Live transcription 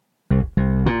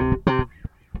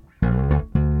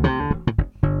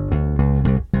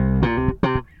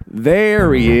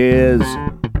There he is.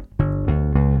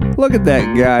 Look at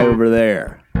that guy over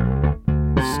there.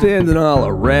 Standing all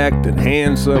erect and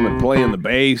handsome and playing the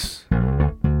bass.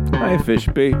 Hi,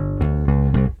 Fishby.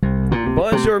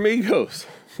 Bonjour, amigos.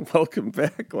 Welcome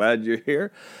back. Glad you're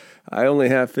here. I only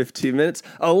have 15 minutes.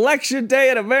 Election day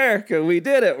in America. We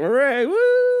did it. Hooray.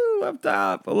 Woo! Up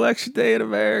top. Election day in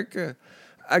America.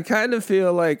 I kind of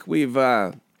feel like we've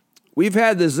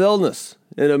had this illness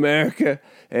in America,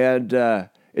 and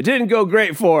it didn't go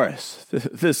great for us.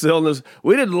 This illness,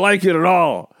 we didn't like it at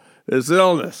all. This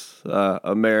illness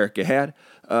America had.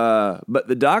 But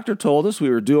the doctor told us we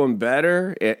were doing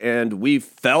better, and we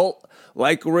felt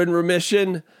like we're in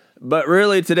remission. But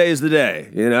really, today's the day,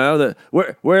 you know,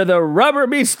 where the rubber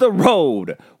meets the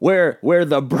road, where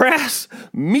the brass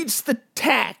meets the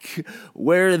tack,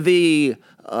 where the,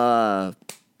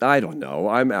 I don't know,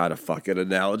 I'm out of fucking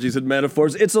analogies and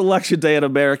metaphors. It's election day in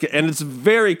America, and it's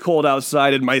very cold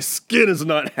outside, and my skin is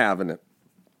not having it.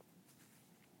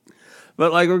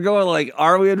 But, like, we're going, like,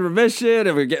 are we in remission?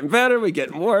 Are we getting better? Are we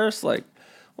getting worse? Like,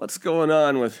 what's going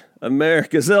on with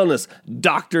America's illness?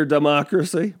 Dr.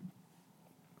 Democracy.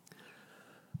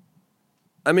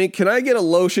 I mean, can I get a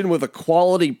lotion with a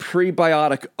quality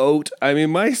prebiotic oat? I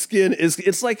mean, my skin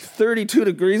it's like 32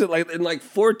 degrees and like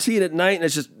 14 at night, and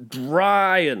it's just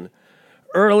dry. And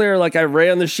earlier, like, I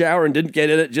ran the shower and didn't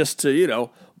get in it just to, you know,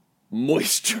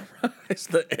 moisturize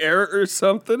the air or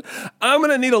something. I'm going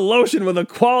to need a lotion with a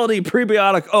quality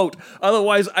prebiotic oat.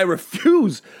 Otherwise, I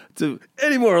refuse to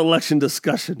any more election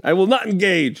discussion. I will not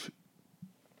engage.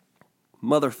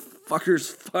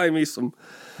 Motherfuckers, find me some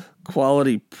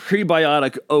quality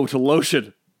prebiotic oat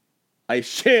lotion. I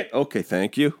shan't. Okay,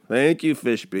 thank you. Thank you,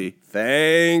 Fishby.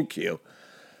 Thank you.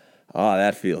 Oh,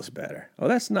 that feels better. Oh,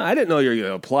 that's not. I didn't know you were going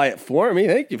to apply it for me.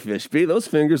 Thank you, Fishby. Those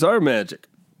fingers are magic.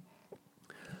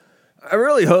 I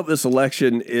really hope this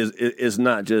election is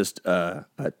not just a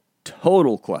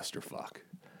total clusterfuck.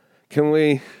 Can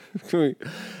we?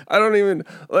 I don't even,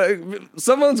 like,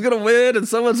 someone's going to win and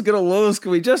someone's going to lose. Can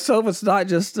we just hope it's not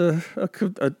just a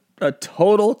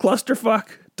total clusterfuck?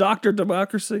 Dr.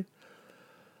 Democracy?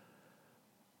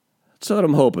 That's what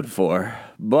I'm hoping for.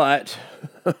 But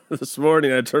this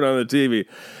morning I turned on the TV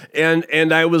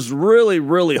and I was really,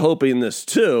 really hoping this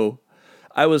too.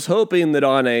 I was hoping that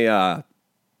on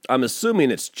I'm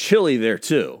assuming it's chilly there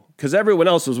too, because everyone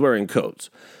else was wearing coats.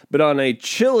 But on a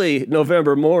chilly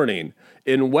November morning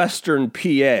in Western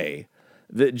PA,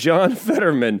 that John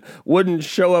Fetterman wouldn't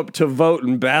show up to vote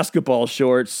in basketball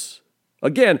shorts.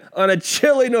 Again, on a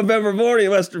chilly November morning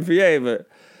in Western PA,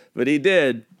 but he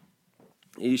did.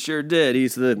 He sure did.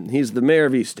 He's the mayor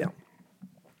of Easttown.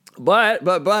 But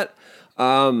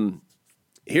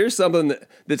here's something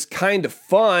that's kind of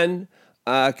fun.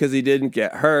 Because he didn't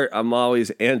get hurt. I'm always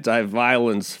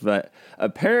anti-violence, but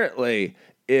apparently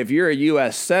if you're a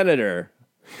U.S. senator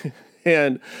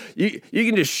and you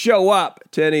can just show up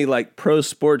to any, like, pro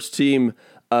sports team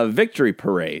victory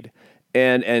parade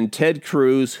and Ted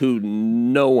Cruz, who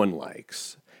no one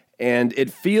likes, and it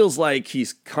feels like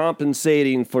he's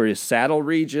compensating for his saddle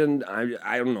region.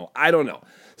 I don't know.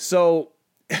 So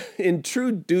in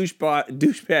true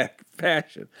douchebag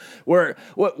fashion, where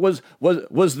what was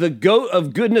the goat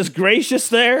of goodness gracious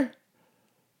there?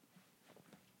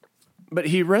 But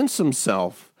he rents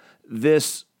himself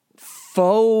this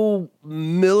faux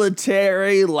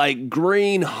military, like,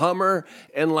 green Hummer,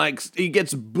 and, like, he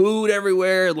gets booed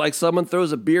everywhere, like someone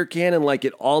throws a beer can and, like,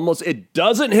 it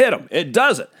doesn't hit him. It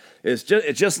doesn't. It's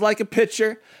just like a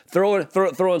pitcher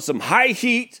throwing some high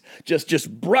heat,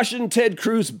 just brushing Ted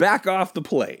Cruz back off the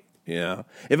plate. You know,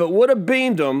 if it would have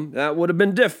beamed him, that would have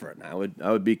been different. I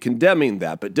would be condemning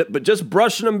that. But just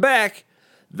brushing him back,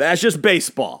 that's just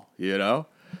baseball. You know,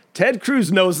 Ted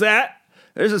Cruz knows that.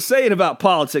 There's a saying about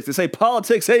politics. They say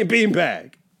politics ain't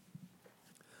beanbag.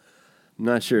 I'm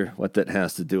not sure what that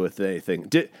has to do with anything.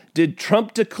 Did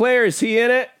Trump declare? Is he in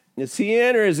it? Is he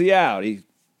in or is he out?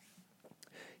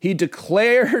 He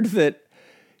declared that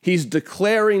he's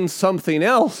declaring something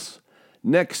else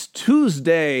next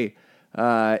Tuesday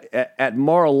at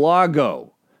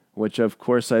Mar-a-Lago, which of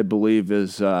course I believe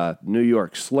is New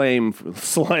York slang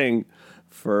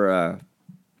for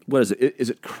what is it? Is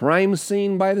it crime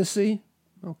scene by the sea?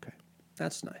 Okay,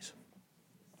 that's nice.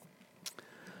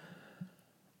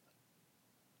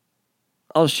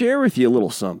 I'll share with you a little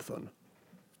something,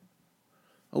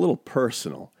 a little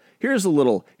personal. Here's a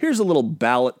little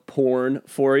ballot porn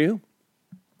for you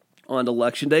on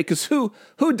election day, because who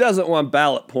doesn't want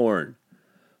ballot porn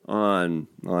on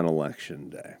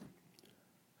election day?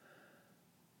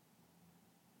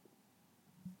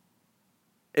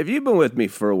 If you've been with me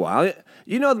for a while,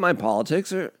 you know that my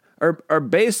politics are are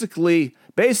basically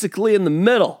in the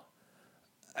middle.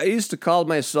 I used to call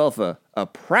myself a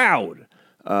proud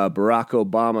Barack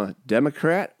Obama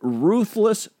Democrat.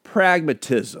 Ruthless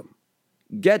pragmatism.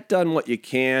 Get done what you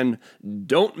can.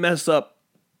 Don't mess up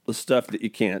the stuff that you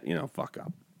can't, fuck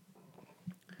up.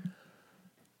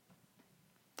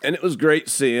 And it was great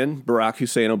seeing Barack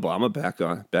Hussein Obama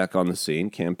back on the scene,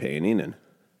 campaigning and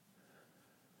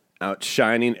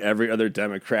outshining every other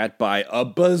Democrat by a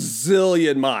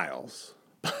bazillion miles.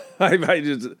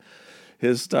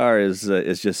 His star is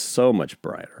just so much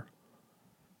brighter.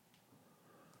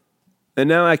 And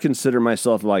now I consider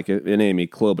myself like an Amy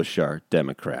Klobuchar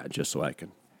Democrat, just so I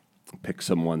can pick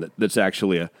someone that's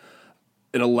actually an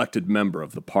elected member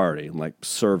of the party, like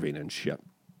serving and shit.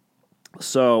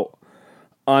 So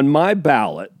on my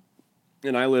ballot,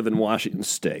 and I live in Washington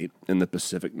State in the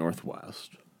Pacific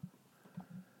Northwest,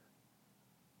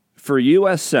 for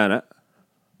U.S. Senate,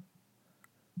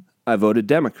 I voted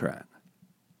Democrat.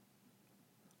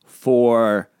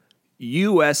 For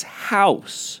U.S.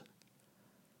 House,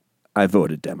 I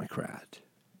voted Democrat.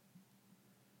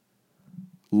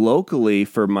 Locally,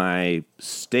 for my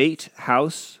state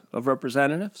House of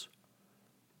Representatives,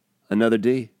 another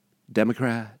D,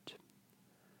 Democrat.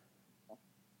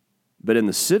 But in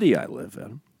the city I live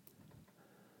in,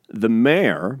 the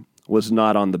mayor was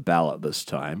not on the ballot this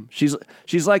time. She's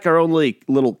like our only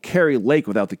little Carrie Lake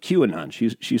without the QAnon.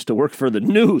 She used to work for the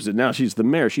news, and now she's the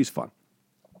mayor. She's fun.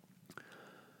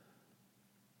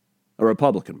 A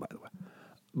Republican, by the way.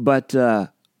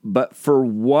 But for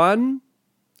one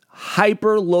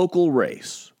hyper-local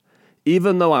race,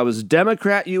 even though I was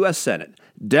Democrat U.S. Senate,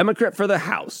 Democrat for the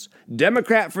House,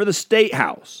 Democrat for the State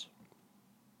House,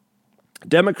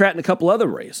 Democrat in a couple other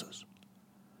races,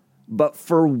 but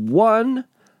for one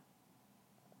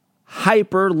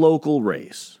hyper-local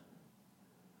race,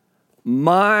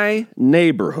 my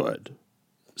neighborhood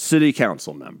city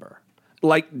council member,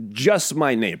 like just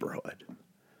my neighborhood,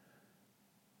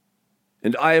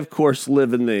 and I, of course,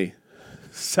 live in the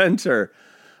center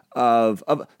of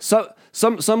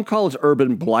some call it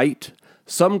urban blight,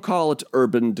 some call it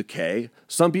urban decay,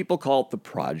 some people call it the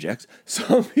projects,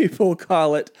 some people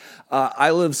call it,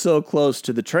 I live so close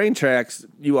to the train tracks,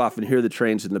 you often hear the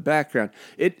trains in the background.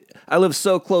 I live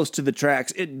so close to the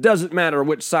tracks, it doesn't matter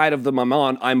which side of them I'm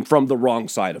on, I'm from the wrong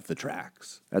side of the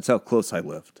tracks. That's how close I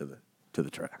live to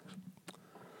the tracks.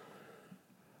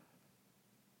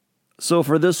 So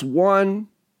for this one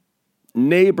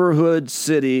neighborhood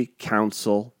city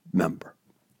council member,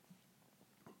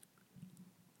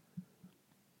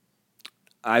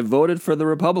 I voted for the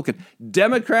Republican.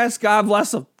 Democrats, God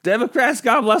bless them. Democrats,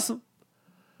 God bless them.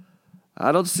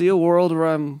 I don't see a world where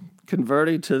I'm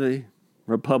converting to the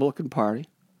Republican Party.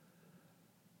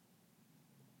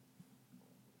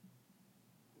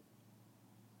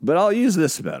 But I'll use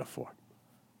this metaphor.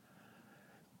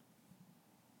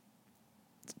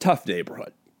 It's a tough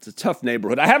neighborhood. It's a tough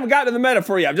neighborhood. I haven't gotten to the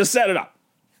metaphor yet. I've just set it up.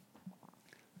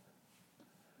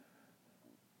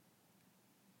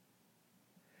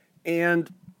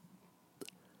 And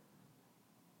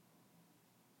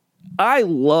I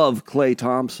love Klay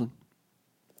Thompson.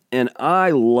 And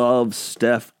I love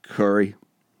Steph Curry.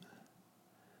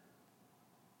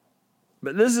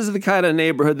 But this is the kind of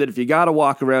neighborhood that if you got to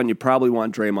walk around, you probably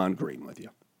want Draymond Green with you.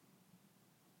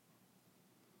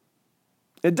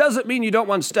 It doesn't mean you don't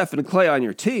want Steph and Klay on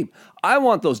your team. I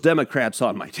want those Democrats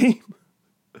on my team.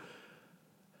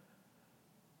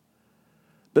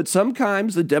 But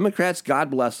sometimes the Democrats, God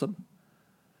bless them,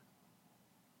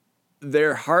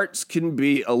 their hearts can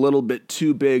be a little bit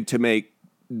too big to make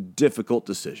difficult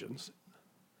decisions.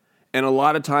 And a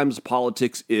lot of times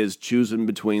politics is choosing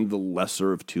between the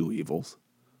lesser of two evils.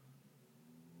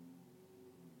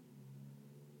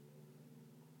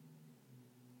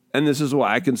 And this is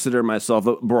why I consider myself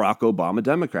a Barack Obama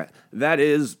Democrat. That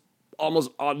is,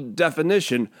 almost on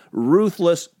definition,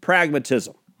 ruthless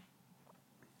pragmatism.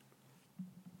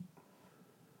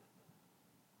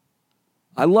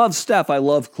 I love Steph. I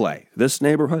love Klay. This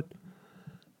neighborhood,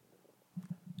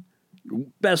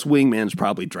 best wingman's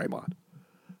probably Draymond.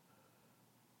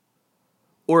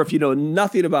 Or if you know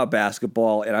nothing about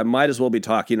basketball, and I might as well be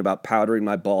talking about powdering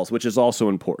my balls, which is also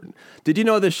important. Did you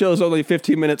know this show is only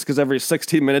 15 minutes because every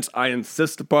 16 minutes I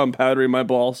insist upon powdering my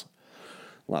balls?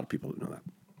 A lot of people don't know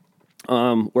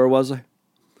that. Where was I?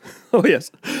 Oh,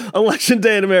 yes. Election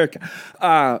day in America.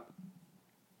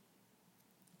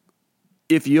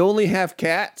 If you only have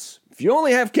cats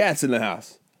in the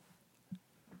house,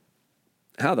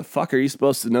 how the fuck are you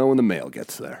supposed to know when the mail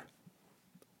gets there?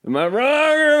 Am I wrong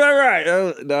or am I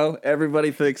right? No,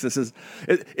 everybody thinks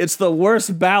it's the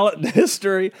worst ballot in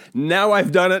history. Now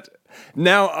I've done it.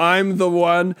 Now I'm the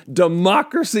one.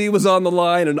 Democracy was on the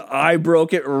line, and I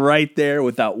broke it right there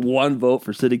with that one vote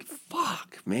for city.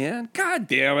 Fuck, man. God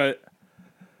damn it.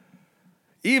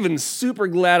 Even Super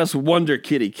Gladys Wonder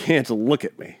Kitty can't look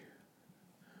at me.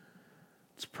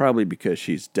 It's probably because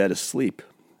she's dead asleep.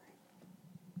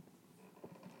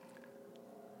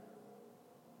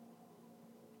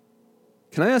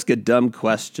 Can I ask a dumb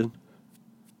question?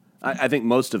 I think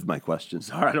most of my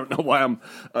questions are. I don't know why I'm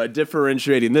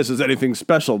differentiating this as anything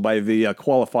special by the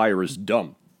qualifier as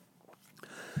dumb.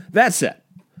 That said,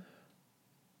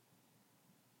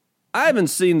 I haven't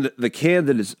seen the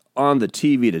candidates on the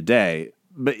TV today,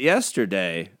 but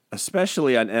yesterday,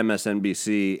 especially on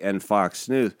MSNBC and Fox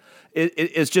News,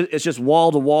 it's just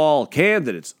wall-to-wall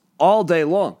candidates all day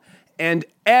long. And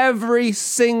every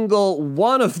single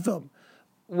one of them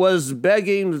was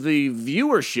begging the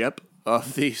viewership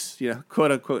of these,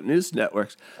 quote-unquote news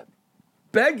networks,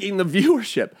 begging the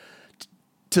viewership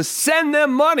to send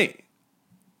them money.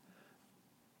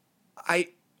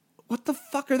 What the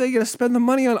fuck are they going to spend the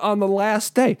money on the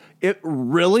last day? It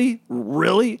really,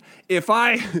 if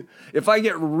I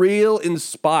get real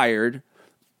inspired,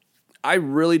 I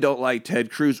really don't like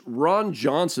Ted Cruz. Ron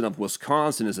Johnson of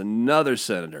Wisconsin is another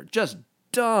senator. Just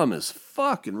dumb as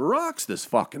fucking rocks, this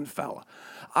fucking fella.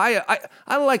 I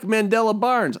like Mandela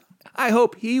Barnes. I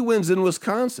hope he wins in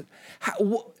Wisconsin.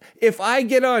 If I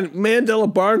get on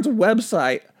Mandela Barnes'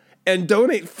 website and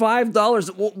donate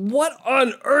 $5, what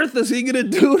on earth is he going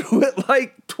to do to it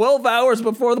like 12 hours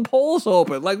before the polls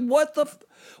open? Like,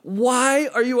 why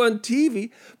are you on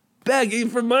TV begging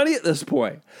for money at this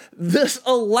point? This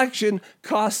election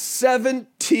cost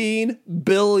 $17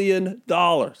 billion.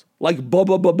 Like,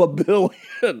 billion.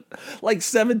 Like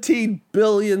 $17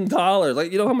 billion.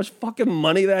 Like, you know how much fucking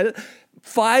money that is?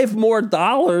 $5 more,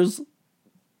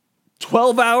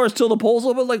 12 hours till the polls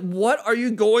open? Like, what are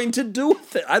you going to do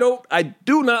with it? I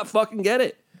do not fucking get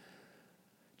it.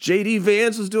 J.D.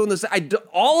 Vance was doing this.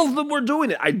 All of them were doing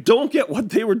it. I don't get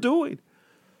what they were doing.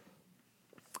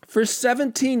 For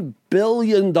 $17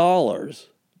 billion. I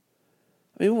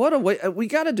mean, what a way. We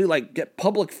got to get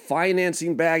public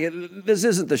financing back. This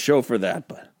isn't the show for that,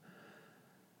 but.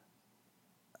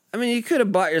 I mean, you could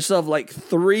have bought yourself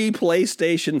 3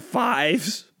 PlayStation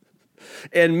 5s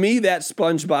and me that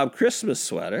SpongeBob Christmas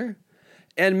sweater.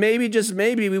 And maybe, just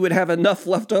maybe, we would have enough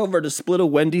left over to split a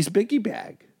Wendy's Biggie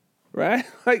bag. Right?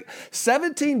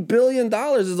 $17 billion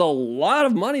is a lot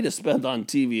of money to spend on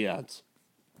TV ads.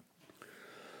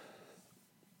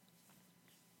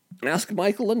 Ask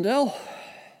Michael Lindell.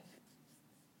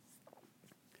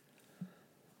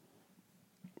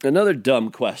 Another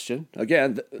dumb question.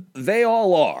 Again, they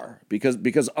all are,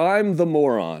 because I'm the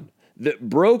moron that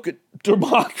broke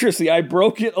democracy. I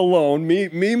broke it alone.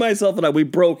 Me, myself, and I, we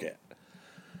broke it.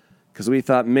 Because we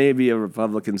thought maybe a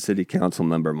Republican city council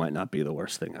member might not be the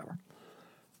worst thing ever.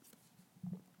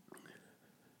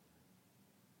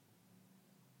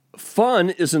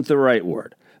 Fun isn't the right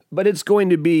word, but it's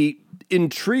going to be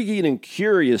intriguing and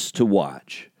curious to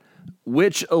watch.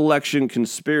 Which election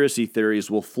conspiracy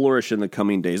theories will flourish in the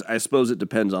coming days? I suppose it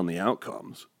depends on the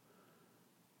outcomes.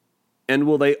 And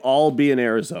will they all be in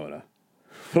Arizona?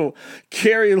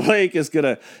 Kari Lake is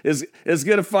gonna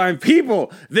find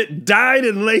people that died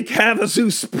in Lake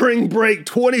Havasu spring break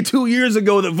 22 years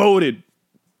ago that voted.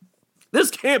 This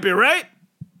can't be right.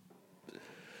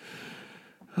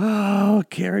 Oh,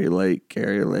 Kari Lake.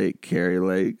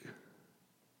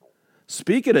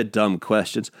 Speaking of dumb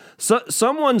questions,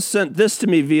 someone sent this to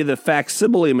me via the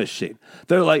facsimile machine.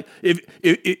 They're like,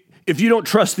 if you don't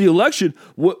trust the election,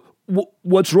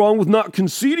 what's wrong with not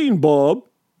conceding, Bob?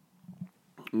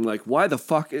 I'm like, why the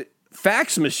fuck?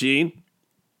 Fax machine?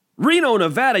 Reno,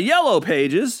 Nevada, Yellow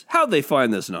Pages? How'd they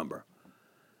find this number?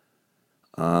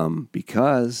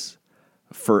 Because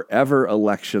forever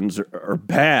elections are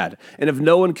bad. And if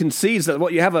no one concedes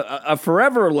that, you have a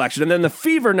forever election, and then the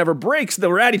fever never breaks, and then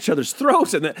we're at each other's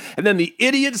throats, and then the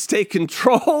idiots take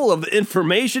control of the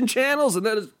information channels, and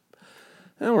then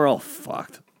we're all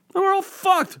fucked.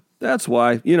 That's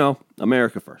why,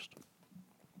 America first.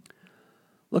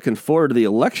 Looking forward to the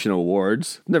election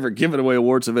awards. Never given away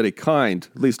awards of any kind,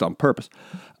 at least on purpose.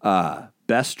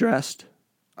 Best dressed.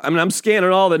 I'm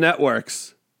scanning all the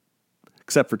networks,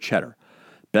 except for Cheddar.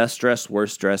 Best dressed,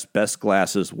 worst dressed, best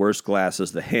glasses, worst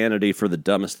glasses, the Hannity for the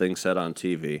dumbest thing said on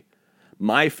TV.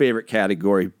 My favorite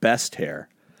category, best hair.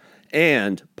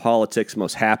 And politics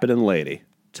most happening lady,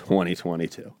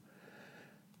 2022.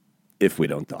 If we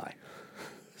don't die.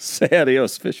 Say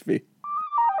adios, fish feet.